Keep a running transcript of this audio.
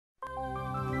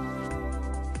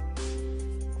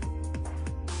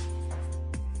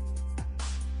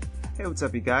Hey, what's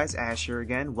up you guys? Asher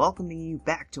again, welcoming you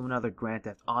back to another Grand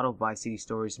Theft Auto Vice City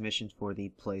Stories mission for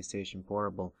the PlayStation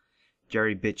Portable.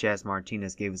 Jerry Bitch-Ass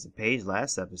Martinez gave us a page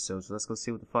last episode, so let's go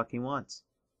see what the fuck he wants.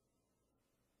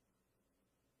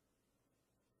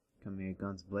 Come here,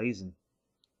 guns blazing.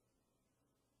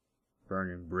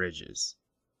 Burning bridges.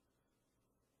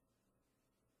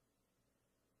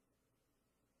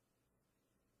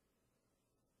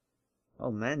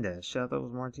 Oh, Mendez. Shit, I thought it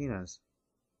was Martinez.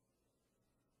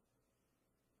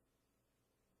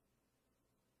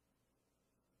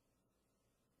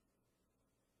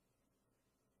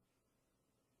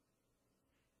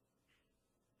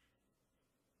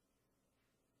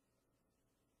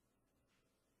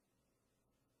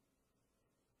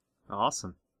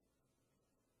 Awesome.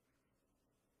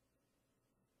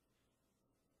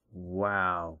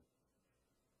 Wow.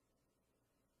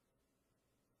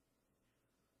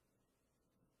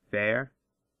 Fair?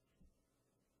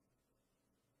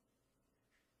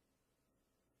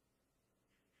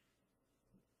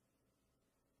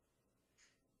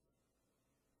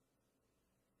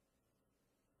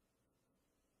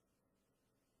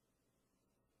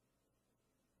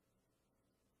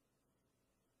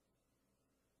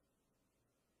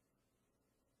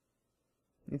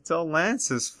 It's all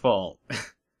Lance's fault.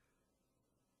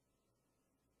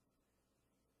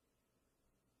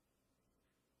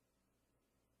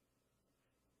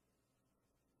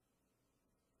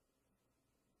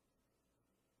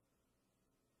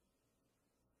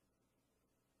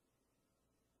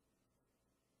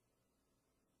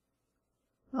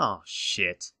 Oh,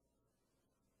 shit.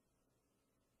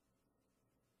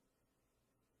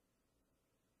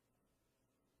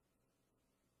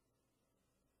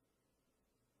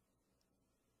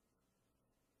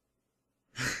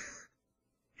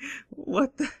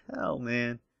 What the hell,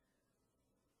 man?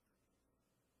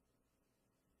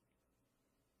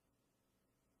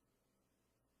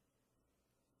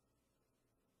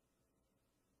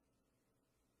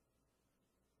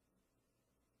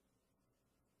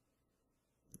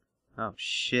 Oh,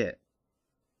 shit.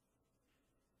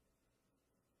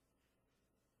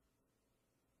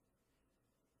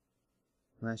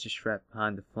 Lance is trapped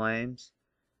behind the flames.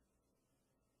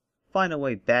 Find a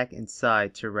way back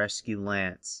inside to rescue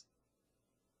Lance.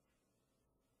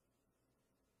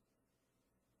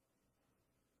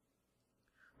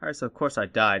 Alright, so of course I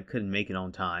died. Couldn't make it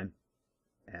on time.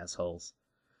 Assholes.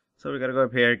 So we gotta go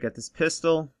up here, get this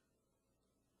pistol.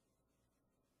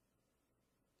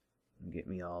 And get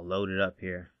me all loaded up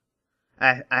here.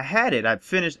 I had it. I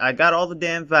finished. I got all the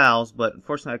damn valves, but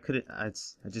unfortunately I couldn't. I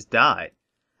just died.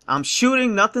 I'm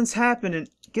shooting. Nothing's happening.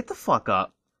 Get the fuck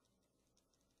up.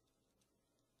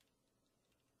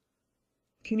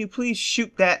 Can you please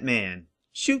shoot that man?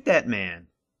 Shoot that man.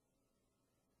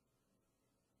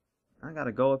 I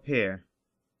gotta go up here.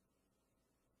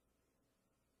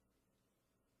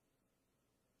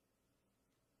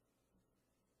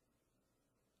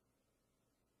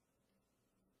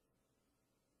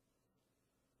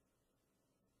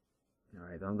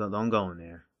 Alright, don't go in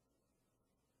there.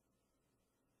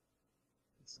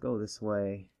 Let's go this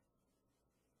way.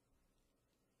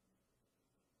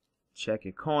 Check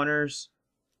your corners.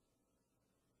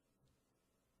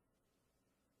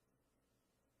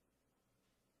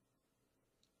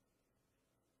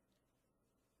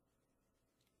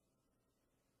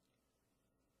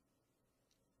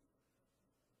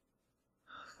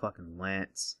 Fucking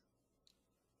Lance.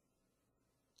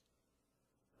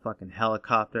 Fucking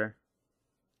helicopter.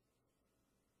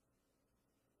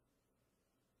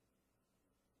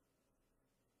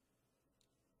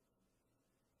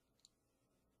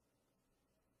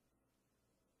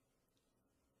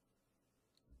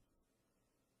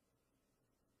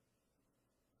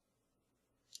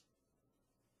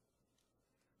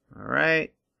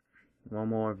 Alright. One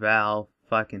more valve.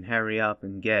 Fucking hurry up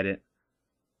and get it.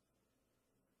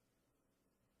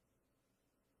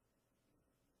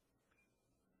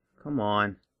 Come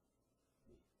on.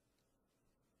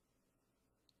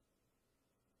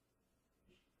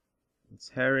 Let's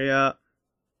hurry up.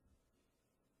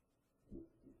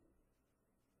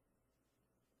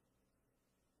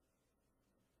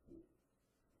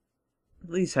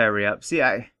 Please hurry up. See,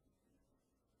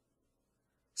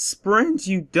 Sprint,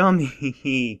 you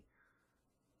dummy!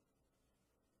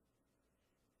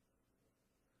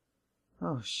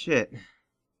 Oh, shit.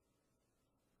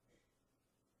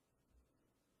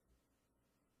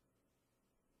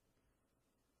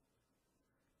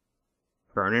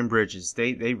 Burning bridges.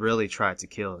 They really tried to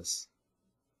kill us.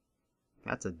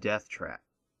 That's a death trap.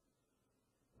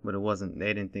 But it wasn't.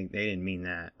 They didn't mean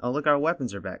that. Oh, look, our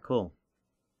weapons are back. Cool.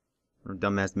 We're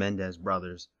dumbass Mendez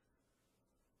brothers.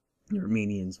 The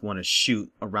Armenians want to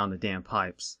shoot around the damn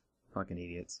pipes. Fucking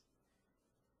idiots.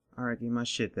 Alright, give me my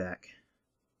shit back.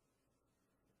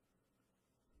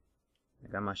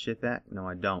 I got my shit back? No,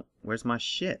 I don't. Where's my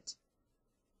shit?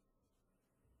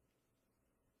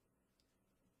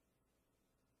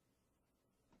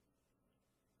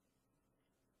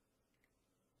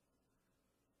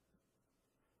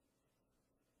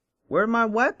 Where are my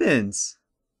weapons?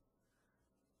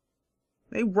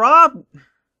 They robbed...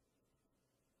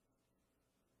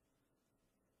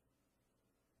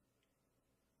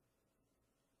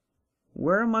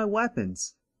 Where are my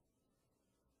weapons?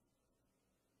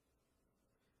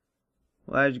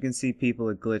 Well, as you can see, people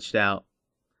are glitched out.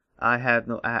 I have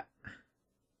no...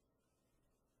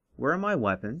 Where are my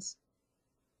weapons?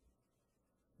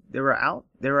 They were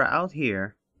out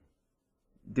here,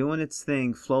 doing its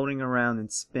thing, floating around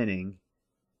and spinning.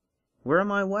 Where are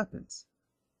my weapons?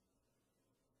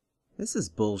 This is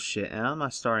bullshit, and I'm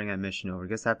not starting that mission over. I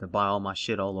guess I have to buy all my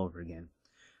shit all over again.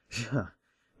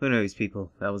 Who knows,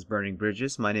 people? That was Burning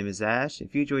Bridges. My name is Ash.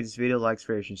 If you enjoyed this video, likes,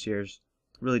 favorites, and shares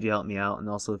really do help me out. And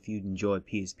also, if you enjoy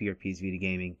PSP or PS Vita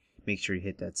gaming, make sure you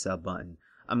hit that sub button.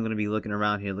 I'm going to be looking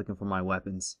around here looking for my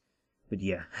weapons. But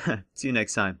yeah, see you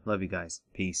next time. Love you guys.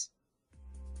 Peace.